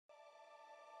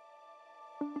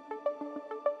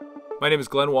My name is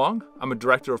Glenn Wong. I'm a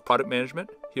Director of Product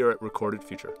Management here at Recorded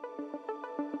Future.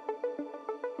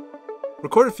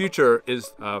 Recorded Future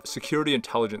is a security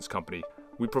intelligence company.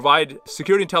 We provide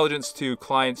security intelligence to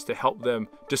clients to help them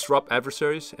disrupt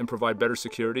adversaries and provide better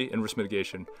security and risk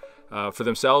mitigation for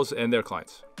themselves and their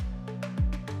clients.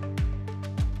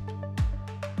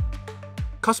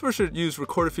 Customers should use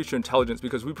Recorded Future Intelligence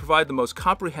because we provide the most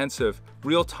comprehensive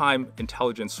real-time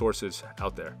intelligence sources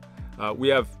out there. We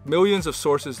have millions of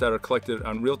sources that are collected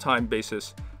on a real-time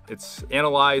basis. It's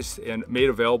analyzed and made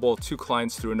available to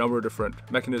clients through a number of different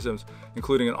mechanisms,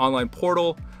 including an online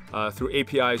portal, through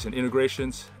APIs and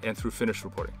integrations, and through finished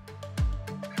reporting.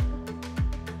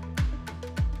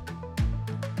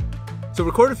 So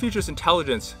Recorded Future's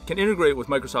intelligence can integrate with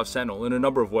Microsoft Sentinel in a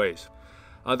number of ways.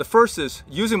 The first is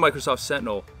using Microsoft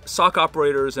Sentinel, SOC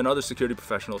operators and other security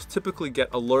professionals typically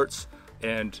get alerts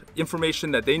and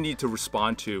information that they need to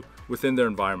respond to within their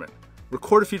environment.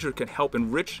 Recorded Future can help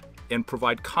enrich and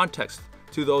provide context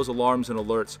to those alarms and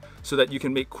alerts so that you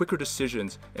can make quicker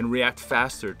decisions and react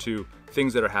faster to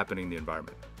things that are happening in the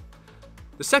environment.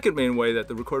 The second main way that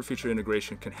the Recorded Future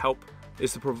integration can help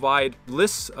is to provide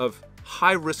lists of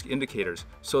high-risk indicators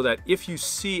so that if you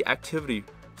see activity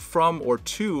from or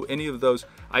to any of those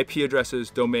IP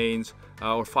addresses, domains,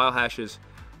 or file hashes,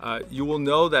 you will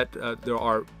know that there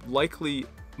are likely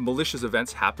malicious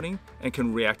events happening and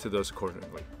can react to those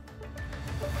accordingly.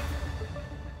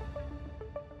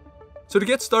 So to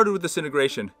get started with this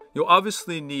integration, you'll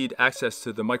obviously need access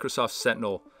to the Microsoft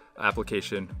Sentinel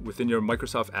application within your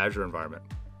Microsoft Azure environment.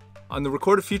 On the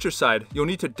Recorded Future side, you'll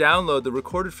need to download the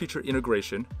Recorded Future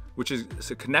integration, which is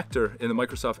a connector in the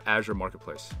Microsoft Azure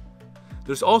Marketplace.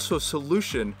 There's also a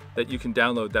solution that you can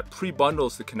download that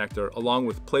pre-bundles the connector along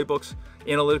with playbooks,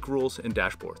 analytic rules, and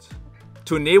dashboards.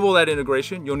 To enable that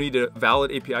integration, you'll need a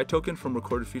valid API token from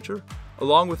Recorded Future,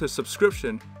 along with a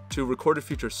subscription to Recorded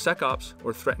Future SecOps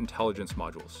or Threat Intelligence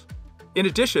modules. In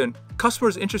addition,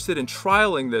 customers interested in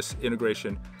trialing this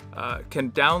integration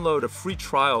can download a free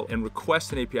trial and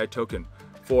request an API token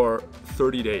for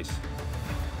 30 days.